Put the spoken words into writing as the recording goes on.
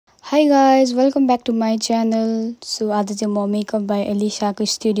Hi guys, welcome back to my channel. So आज चाहिँ म मेकअप बाई एलिशा को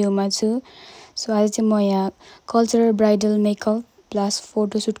स्टुडियोमा छु. So आज चाहिँ म यहाँ cultural bridal makeup plus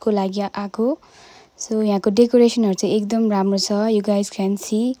photoshoot को लागि आको. So यहाँको डेकोरेसनहरु चाहिँ एकदम राम्रो छ. You guys can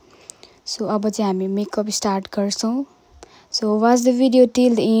see. So अब चाहिँ हामी मेकअप स्टार्ट गर्छौं. So watch the video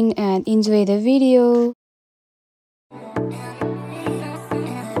till the end and enjoy the video.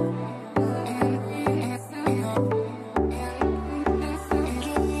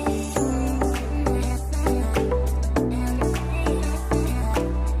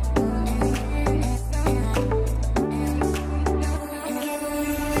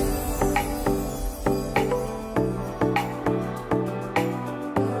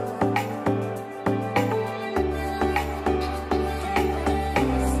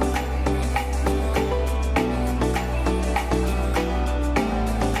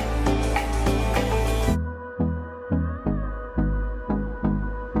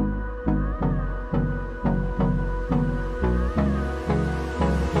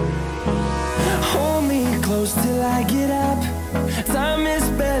 Close till I get up. Time is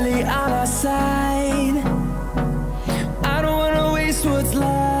barely on our side. I don't wanna waste what's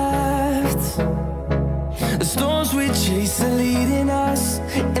left. The storms we chase are leading us,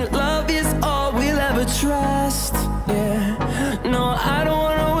 and love is all we'll ever trust. Yeah, no, I don't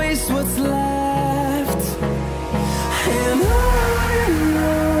wanna waste what's left. And on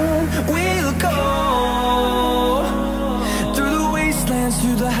we'll go, through the wastelands,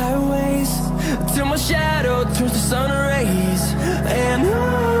 through the highways, till my shadow turns to sun rays. And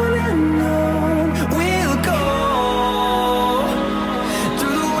on we'll go,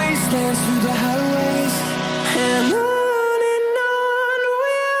 through the wastelands, through the highways, and on we'll go.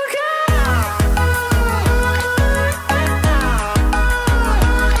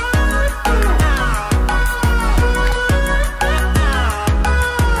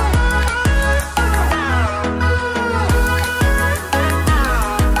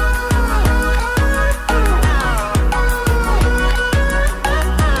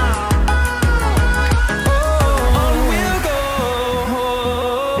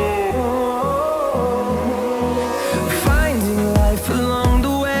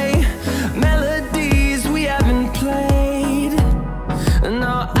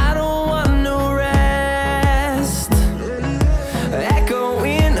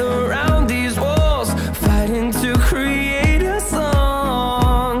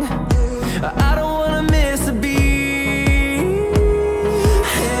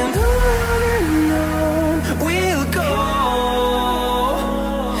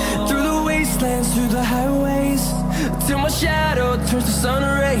 Through the highways, till my shadow turns to sun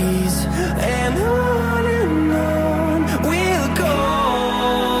rays. And on we'll go,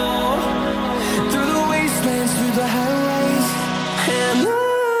 through the wastelands, through the highways, and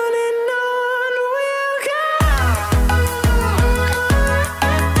on we'll go.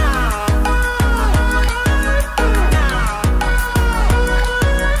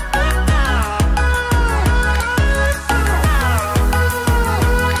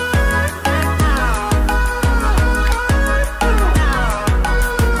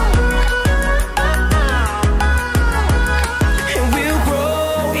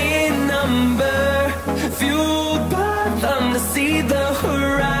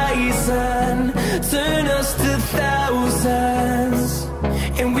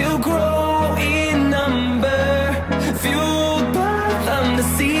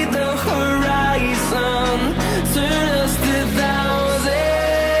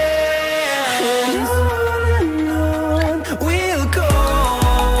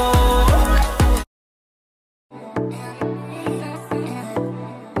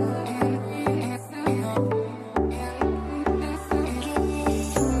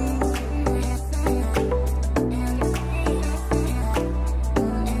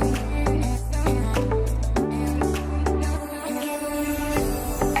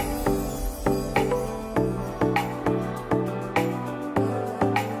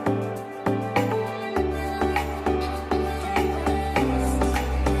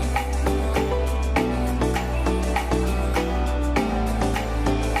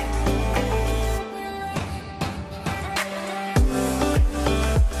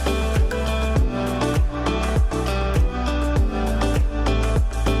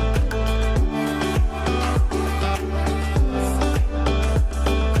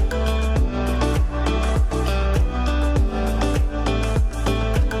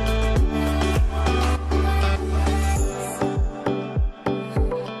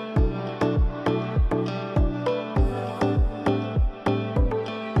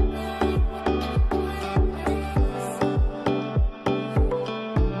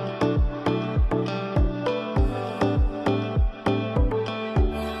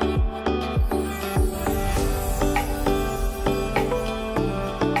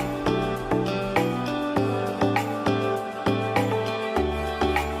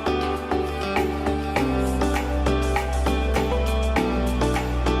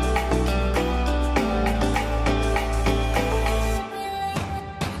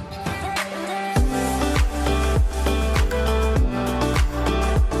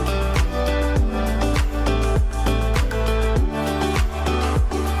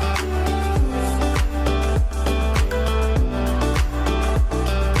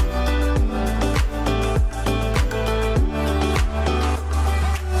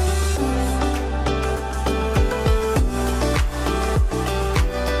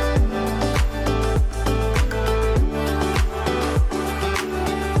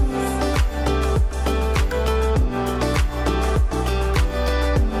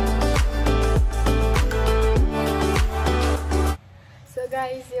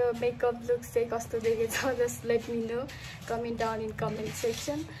 Makeup looks चाहिँ कस्तो देखेछ just let me know comment down in comment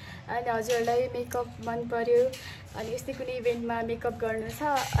section अनि हजुरहरूलाई makeup मन पर्यो अनि यस्तै कुनै इभेन्टमा makeup गर्नु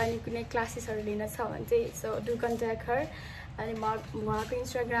छ अनि कुनै क्लासेसहरू लिन छ भने चाहिँ सो डु कन्ट्याक्ट हर अनि उहाँको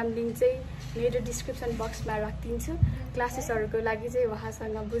इन्स्टाग्राम लिङ्क चाहिँ मेरो डिस्क्रिप्सन बक्समा राखिदिन्छु क्लासेसहरूको लागि चाहिँ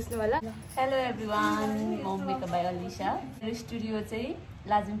उहाँसँग बुझ्नु होला हेलो एभ्रिवान म मेकअप बाई अलिसा मेरो स्टुडियो चाहिँ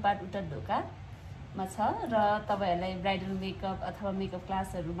लाजिमपाट उत्तर ढोकामा छ र तपाईहरुलाई ब्राइडल मेकअप अथवा मेकअप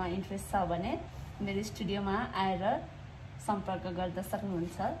क्लासहरुमा इन्ट्रेस्ट छ भने मेरो स्टुडियोमा आएर सम्पर्क गर्न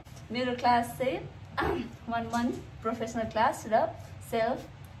सक्नुहुन्छ मेरो क्लास चाहिँ 1 month प्रोफेसनल क्लास र सेल्फ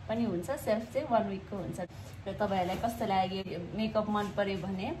पनि हुन्छ सेल्फ चाहिँ 1 week को हुन्छ र तपाईहरुलाई कस्तो लाग्यो मेकअप मन पर्यो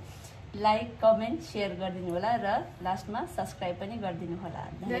भने लाइक कमेन्ट शेयर गरिदिनु होला र लास्टमा सब्स्क्राइब पनि गरिदिनु होला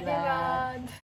धन्यवाद